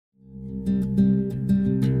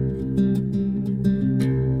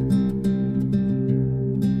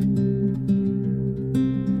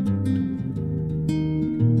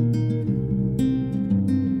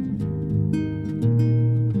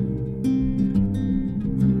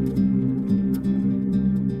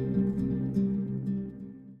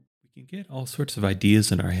all sorts of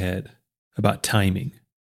ideas in our head about timing,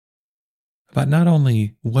 about not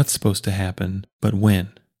only what's supposed to happen, but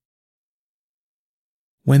when.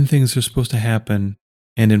 When things are supposed to happen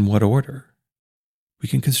and in what order. We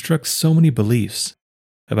can construct so many beliefs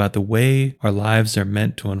about the way our lives are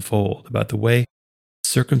meant to unfold, about the way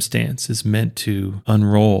circumstance is meant to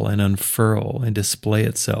unroll and unfurl and display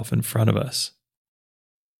itself in front of us,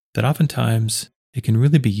 that oftentimes it can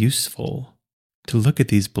really be useful to look at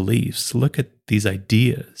these beliefs, look at these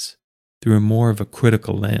ideas through more of a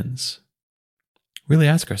critical lens. Really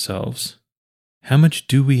ask ourselves, how much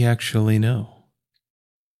do we actually know?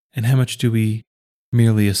 And how much do we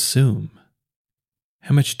merely assume?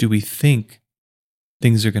 How much do we think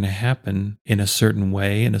things are going to happen in a certain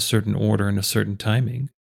way, in a certain order, in a certain timing?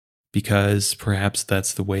 Because perhaps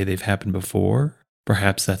that's the way they've happened before.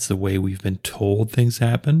 Perhaps that's the way we've been told things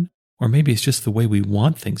happen. Or maybe it's just the way we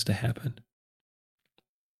want things to happen.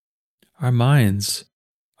 Our minds,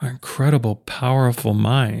 our incredible, powerful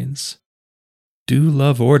minds, do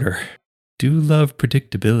love order, do love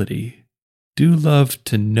predictability, do love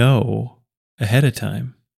to know ahead of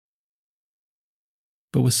time.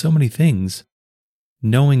 But with so many things,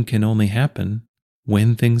 knowing can only happen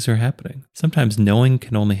when things are happening. Sometimes knowing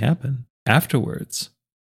can only happen afterwards,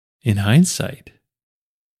 in hindsight.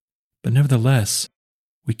 But nevertheless,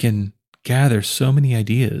 we can gather so many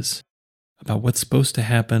ideas about what's supposed to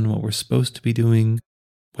happen, what we're supposed to be doing,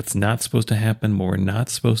 what's not supposed to happen, what we're not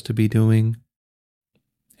supposed to be doing.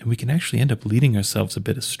 And we can actually end up leading ourselves a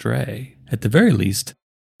bit astray. At the very least,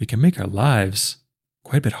 we can make our lives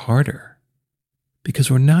quite a bit harder because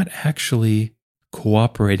we're not actually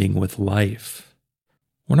cooperating with life.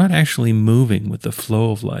 We're not actually moving with the flow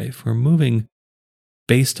of life. We're moving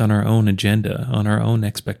based on our own agenda, on our own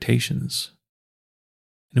expectations.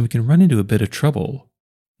 And we can run into a bit of trouble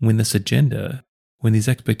when this agenda, when these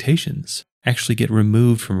expectations actually get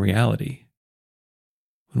removed from reality.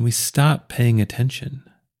 When we stop paying attention,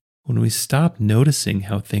 when we stop noticing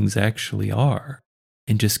how things actually are,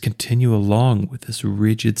 and just continue along with this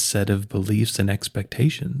rigid set of beliefs and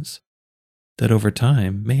expectations that over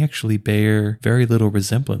time may actually bear very little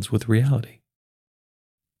resemblance with reality.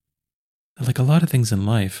 Like a lot of things in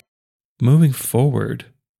life, moving forward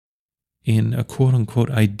in a quote-unquote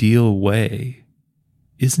ideal way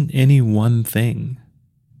isn't any one thing.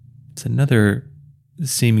 It's another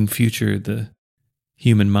seeming future of the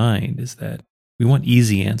human mind is that we want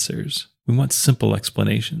easy answers. We want simple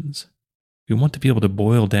explanations. We want to be able to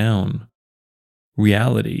boil down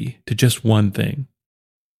reality to just one thing.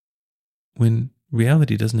 When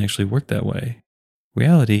reality doesn't actually work that way.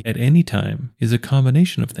 Reality at any time is a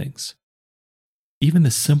combination of things. Even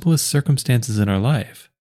the simplest circumstances in our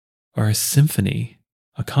life are a symphony,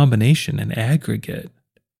 a combination, an aggregate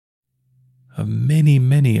of many,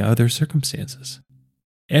 many other circumstances.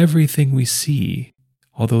 Everything we see,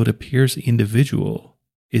 although it appears individual,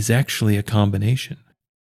 is actually a combination,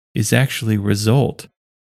 is actually a result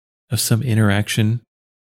of some interaction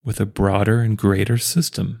with a broader and greater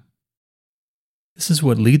system. This is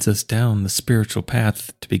what leads us down the spiritual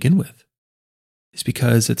path to begin with. It's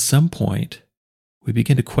because at some point, we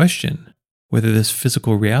begin to question whether this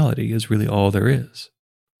physical reality is really all there is,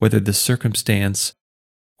 whether the circumstance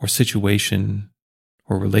or situation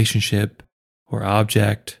or relationship or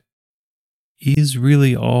object is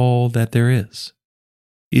really all that there is.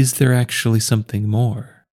 Is there actually something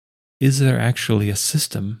more? Is there actually a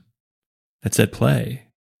system that's at play?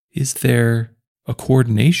 Is there a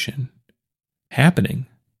coordination happening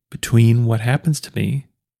between what happens to me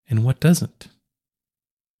and what doesn't?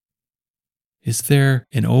 Is there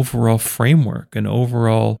an overall framework, an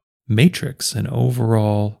overall matrix, an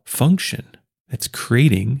overall function that's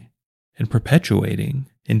creating and perpetuating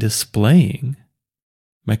and displaying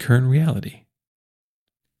my current reality?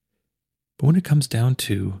 But when it comes down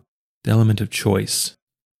to the element of choice,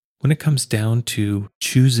 when it comes down to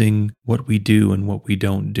choosing what we do and what we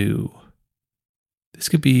don't do, this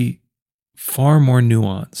could be far more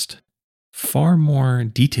nuanced, far more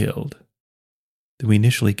detailed than we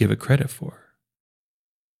initially give it credit for.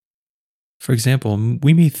 For example,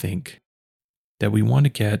 we may think that we want to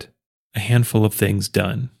get a handful of things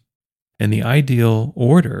done, and the ideal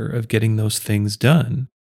order of getting those things done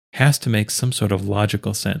has to make some sort of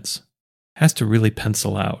logical sense, has to really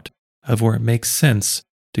pencil out of where it makes sense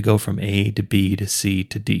to go from A to B to C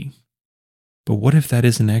to D. But what if that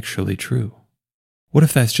isn't actually true? What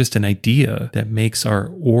if that's just an idea that makes our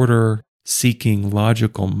order-seeking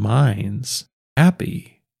logical minds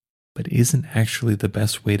happy, but isn't actually the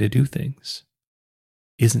best way to do things?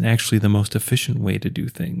 Isn't actually the most efficient way to do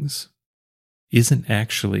things? Isn't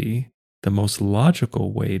actually the most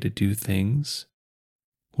logical way to do things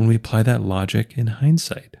when we apply that logic in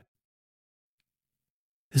hindsight.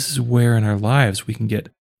 This is where in our lives we can get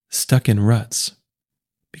stuck in ruts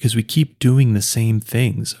because we keep doing the same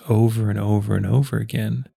things over and over and over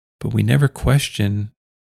again, but we never question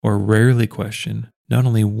or rarely question not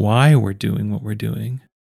only why we're doing what we're doing,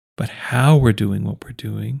 but how we're doing what we're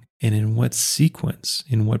doing and in what sequence,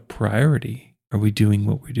 in what priority are we doing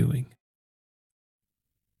what we're doing.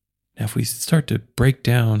 Now, if we start to break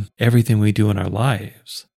down everything we do in our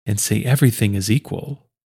lives and say everything is equal,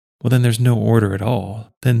 well, then there's no order at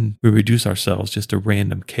all. Then we reduce ourselves just to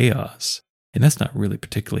random chaos. And that's not really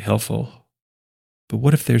particularly helpful. But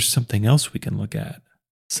what if there's something else we can look at?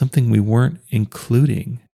 Something we weren't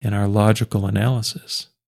including in our logical analysis?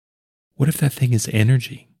 What if that thing is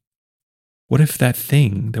energy? What if that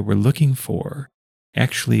thing that we're looking for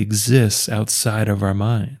actually exists outside of our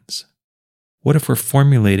minds? What if we're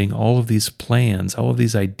formulating all of these plans, all of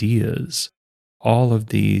these ideas, all of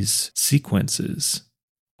these sequences,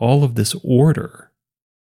 all of this order,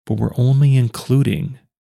 but we're only including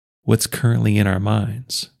what's currently in our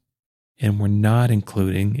minds, and we're not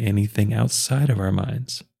including anything outside of our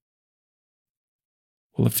minds?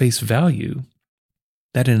 Well, at face value,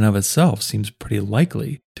 that in and of itself seems pretty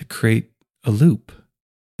likely to create a loop,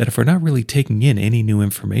 that if we're not really taking in any new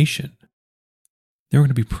information, then we're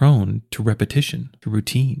going to be prone to repetition, to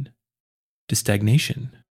routine, to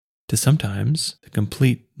stagnation, to sometimes the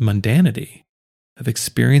complete mundanity of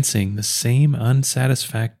experiencing the same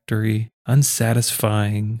unsatisfactory,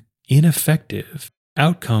 unsatisfying, ineffective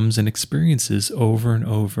outcomes and experiences over and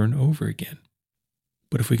over and over again.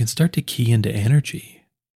 But if we can start to key into energy,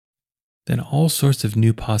 then all sorts of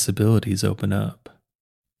new possibilities open up.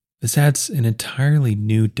 This adds an entirely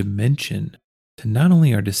new dimension to not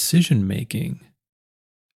only our decision making,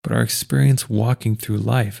 but our experience walking through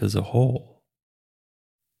life as a whole.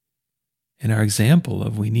 In our example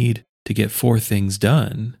of we need to get 4 things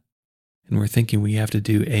done, and we're thinking we have to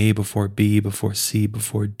do A before B before C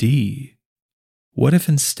before D, what if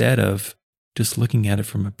instead of just looking at it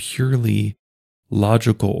from a purely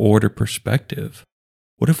logical order perspective,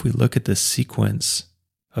 what if we look at the sequence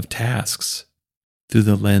of tasks through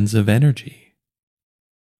the lens of energy?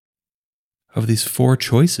 Of these 4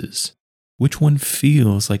 choices, which one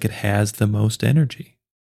feels like it has the most energy?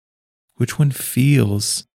 Which one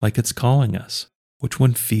feels like it's calling us? Which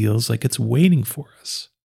one feels like it's waiting for us?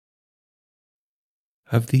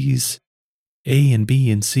 Of these A and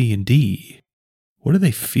B and C and D, what do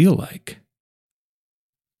they feel like?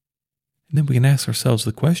 And then we can ask ourselves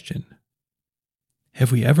the question,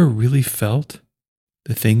 have we ever really felt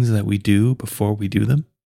the things that we do before we do them?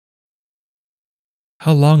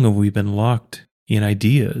 How long have we been locked in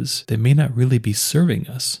ideas that may not really be serving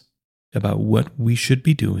us about what we should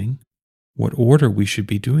be doing, what order we should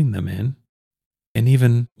be doing them in, and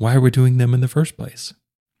even why we're doing them in the first place?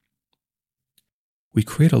 We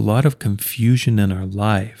create a lot of confusion in our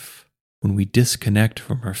life when we disconnect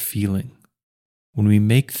from our feeling, when we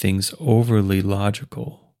make things overly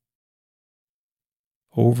logical,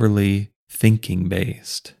 overly thinking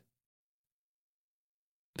based.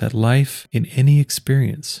 That life in any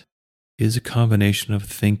experience is a combination of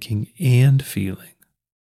thinking and feeling.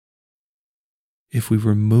 If we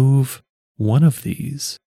remove one of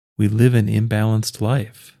these, we live an imbalanced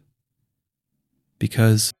life.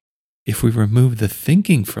 Because if we remove the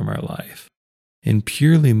thinking from our life and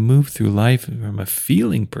purely move through life from a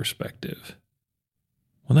feeling perspective,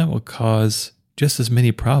 well, that will cause just as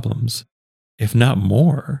many problems, if not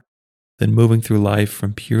more, than moving through life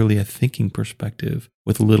from purely a thinking perspective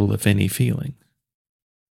with little, if any, feeling.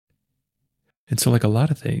 And so, like a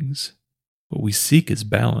lot of things, what we seek is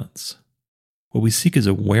balance. What we seek is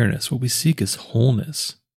awareness. What we seek is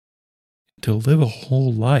wholeness. To live a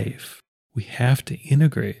whole life, we have to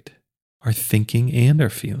integrate our thinking and our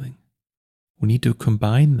feeling. We need to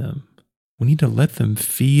combine them. We need to let them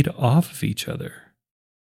feed off of each other.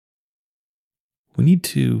 We need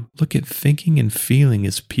to look at thinking and feeling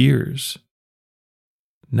as peers,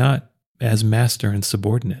 not as master and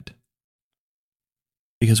subordinate.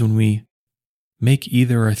 Because when we make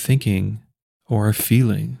either our thinking or our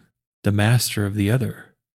feeling the master of the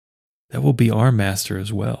other, that will be our master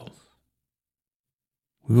as well.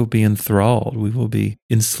 We will be enthralled, we will be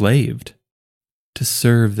enslaved to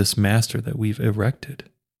serve this master that we've erected.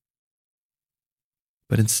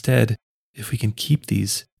 But instead, if we can keep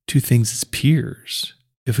these 2 things as peers,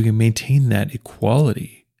 if we can maintain that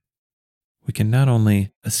equality, we can not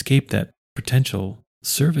only escape that potential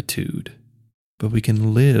servitude, but we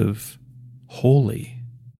can live wholly.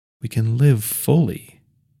 We can live fully.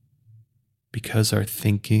 because our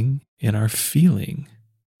thinking and our feeling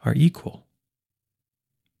are equal.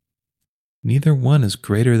 Neither one is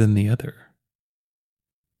greater than the other.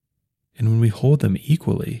 And when we hold them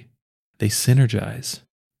equally, they synergize.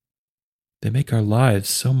 They make our lives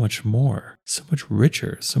so much more, so much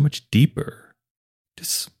richer, so much deeper,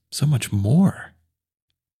 just so much more.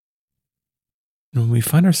 And when we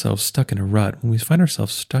find ourselves stuck in a rut, when we find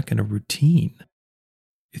ourselves stuck in a routine,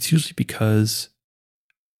 it's usually because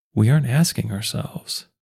we aren't asking ourselves,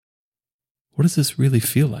 what does this really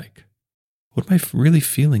feel like? What am I really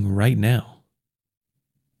feeling right now?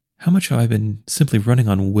 How much have I been simply running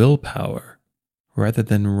on willpower rather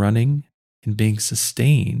than running and being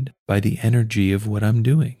sustained by the energy of what I'm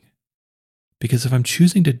doing? Because if I'm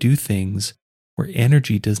choosing to do things where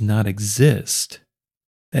energy does not exist,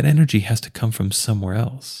 that energy has to come from somewhere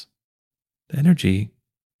else. The energy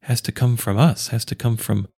has to come from us, has to come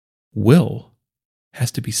from will,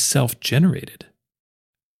 has to be self-generated.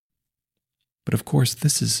 But of course,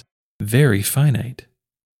 this is very finite.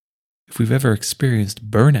 If we've ever experienced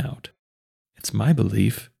burnout, it's my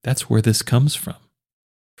belief that's where this comes from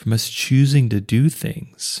us choosing to do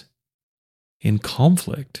things in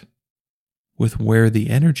conflict with where the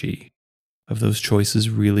energy of those choices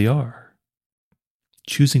really are.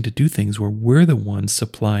 Choosing to do things where we're the ones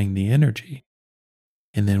supplying the energy.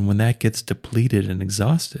 And then when that gets depleted and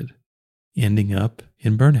exhausted, ending up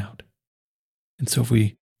in burnout. And so if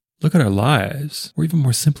we look at our lives, or even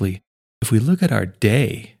more simply, if we look at our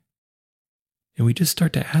day and we just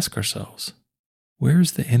start to ask ourselves,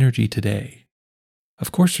 where's the energy today?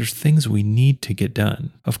 Of course, there's things we need to get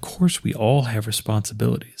done. Of course, we all have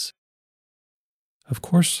responsibilities. Of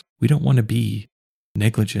course, we don't want to be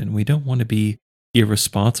negligent. We don't want to be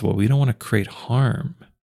irresponsible. We don't want to create harm.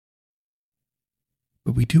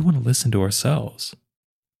 But we do want to listen to ourselves.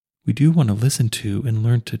 We do want to listen to and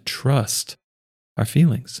learn to trust our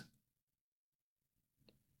feelings.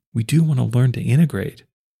 We do want to learn to integrate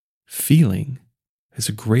feeling as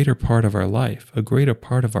a greater part of our life, a greater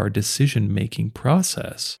part of our decision-making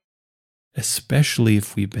process, especially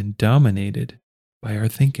if we've been dominated by our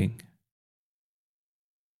thinking.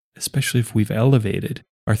 Especially if we've elevated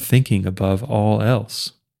our thinking above all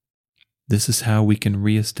else. This is how we can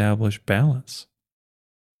reestablish balance.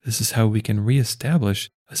 This is how we can reestablish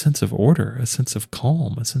a sense of order, a sense of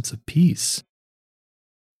calm, a sense of peace.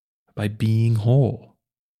 By being whole,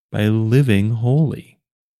 by living wholly.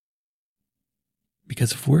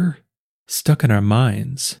 Because if we're stuck in our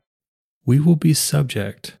minds, we will be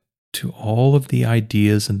subject to all of the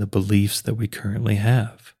ideas and the beliefs that we currently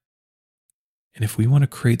have. And if we want to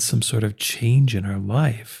create some sort of change in our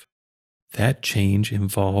life, that change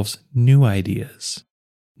involves new ideas,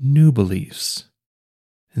 new beliefs.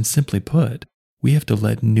 And simply put, we have to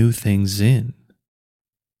let new things in.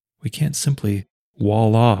 We can't simply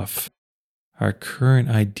wall off our current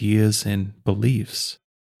ideas and beliefs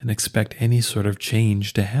and expect any sort of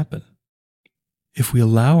change to happen. If we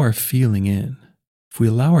allow our feeling in, if we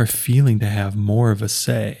allow our feeling to have more of a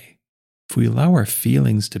say, if we allow our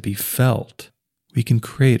feelings to be felt, we can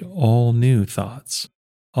create all new thoughts,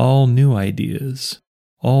 all new ideas,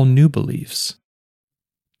 all new beliefs.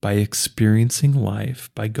 By experiencing life,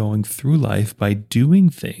 by going through life, by doing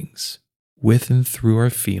things with and through our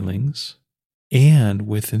feelings and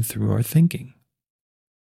with and through our thinking.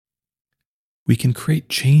 We can create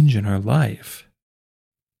change in our life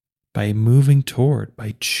by moving toward,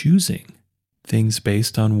 by choosing things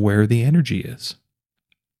based on where the energy is.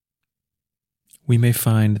 We may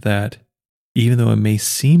find that even though it may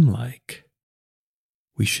seem like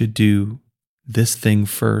we should do this thing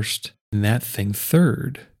first and that thing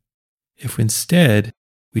third, if instead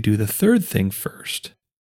we do the third thing first,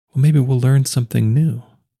 well, maybe we'll learn something new.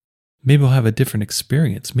 Maybe we'll have a different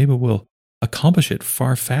experience. Maybe we'll accomplish it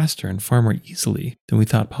far faster and far more easily than we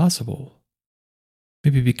thought possible.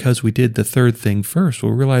 Maybe because we did the third thing first,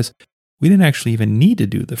 we'll realize we didn't actually even need to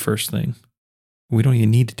do the first thing. We don't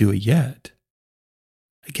even need to do it yet.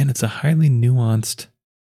 Again, it's a highly nuanced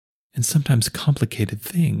and sometimes complicated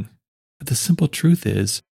thing. But the simple truth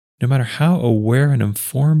is, no matter how aware and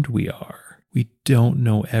informed we are, we don't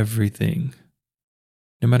know everything.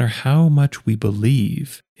 No matter how much we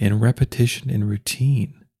believe in repetition and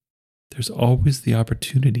routine, there's always the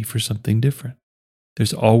opportunity for something different.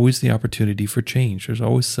 There's always the opportunity for change. There's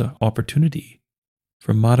always the opportunity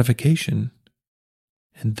for modification,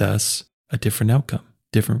 and thus a different outcome,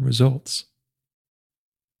 different results.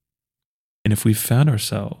 And if we found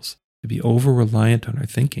ourselves to be over-reliant on our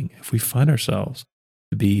thinking, if we find ourselves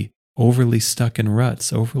to be overly stuck in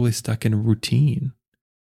ruts, overly stuck in routine,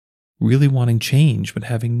 really wanting change but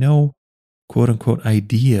having no quote-unquote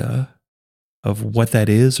idea of what that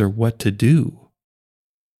is or what to do.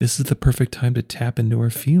 This is the perfect time to tap into our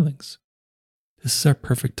feelings. This is our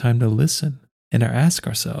perfect time to listen and ask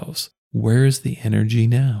ourselves, where is the energy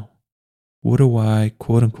now? What do I,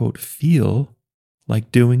 quote unquote, feel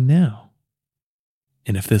like doing now?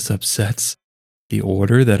 And if this upsets the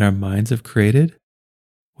order that our minds have created,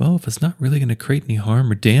 well, if it's not really going to create any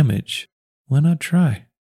harm or damage, why not try?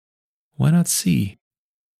 Why not see?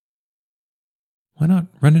 Why not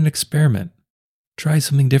run an experiment? Try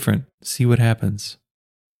something different, see what happens.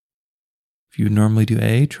 If you would normally do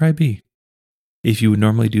A, try B. If you would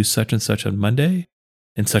normally do such and such on Monday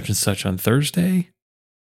and such on Thursday,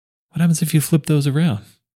 what happens if you flip those around?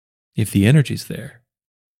 If the energy's there.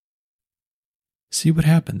 See what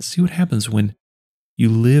happens. See what happens when you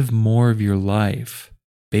live more of your life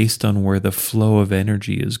based on where the flow of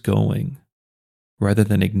energy is going, rather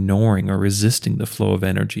than ignoring or resisting the flow of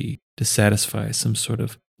energy to satisfy some sort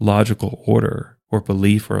of logical order or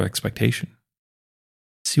belief or expectation.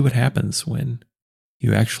 See what happens when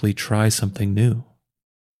you actually try something new.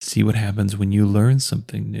 See what happens when you learn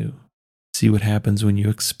something new. See what happens when you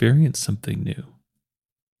experience something new.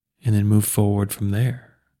 And then move forward from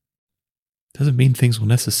there. Doesn't mean things will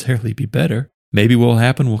necessarily be better. Maybe what will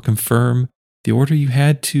happen will confirm the order you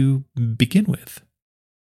had to begin with.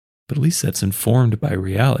 But at least that's informed by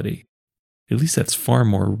reality. At least that's far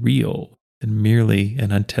more real than merely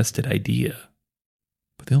an untested idea.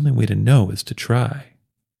 But the only way to know is to try.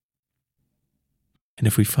 And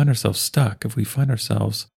if we find ourselves stuck, if we find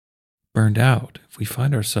ourselves burned out, if we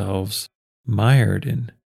find ourselves mired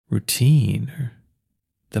in routine or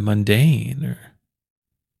the mundane or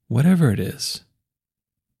whatever it is,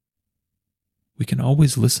 we can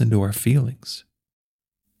always listen to our feelings.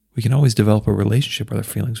 We can always develop a relationship with our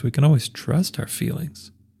feelings. We can always trust our feelings.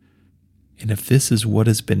 And if this is what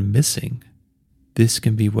has been missing, this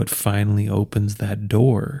can be what finally opens that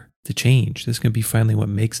door to change. This can be finally what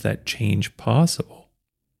makes that change possible.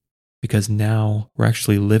 Because now we're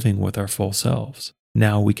actually living with our full selves.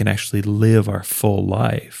 Now we can actually live our full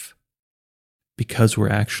life because we're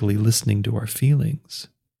actually listening to our feelings,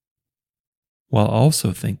 while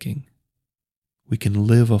also thinking we can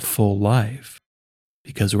live a full life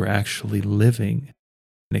because we're actually living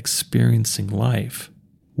and experiencing life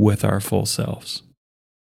with our full selves.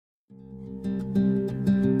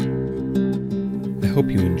 I hope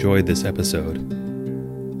you enjoyed this episode.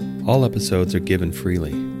 All episodes are given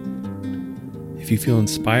freely. If you feel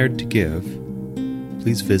inspired to give,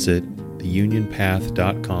 please visit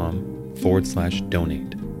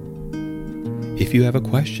theunionpath.com/donate. If you have a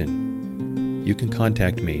question, you can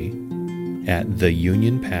contact me at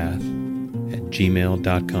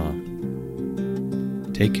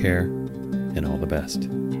theunionpath@gmail.com. Take care and all the best.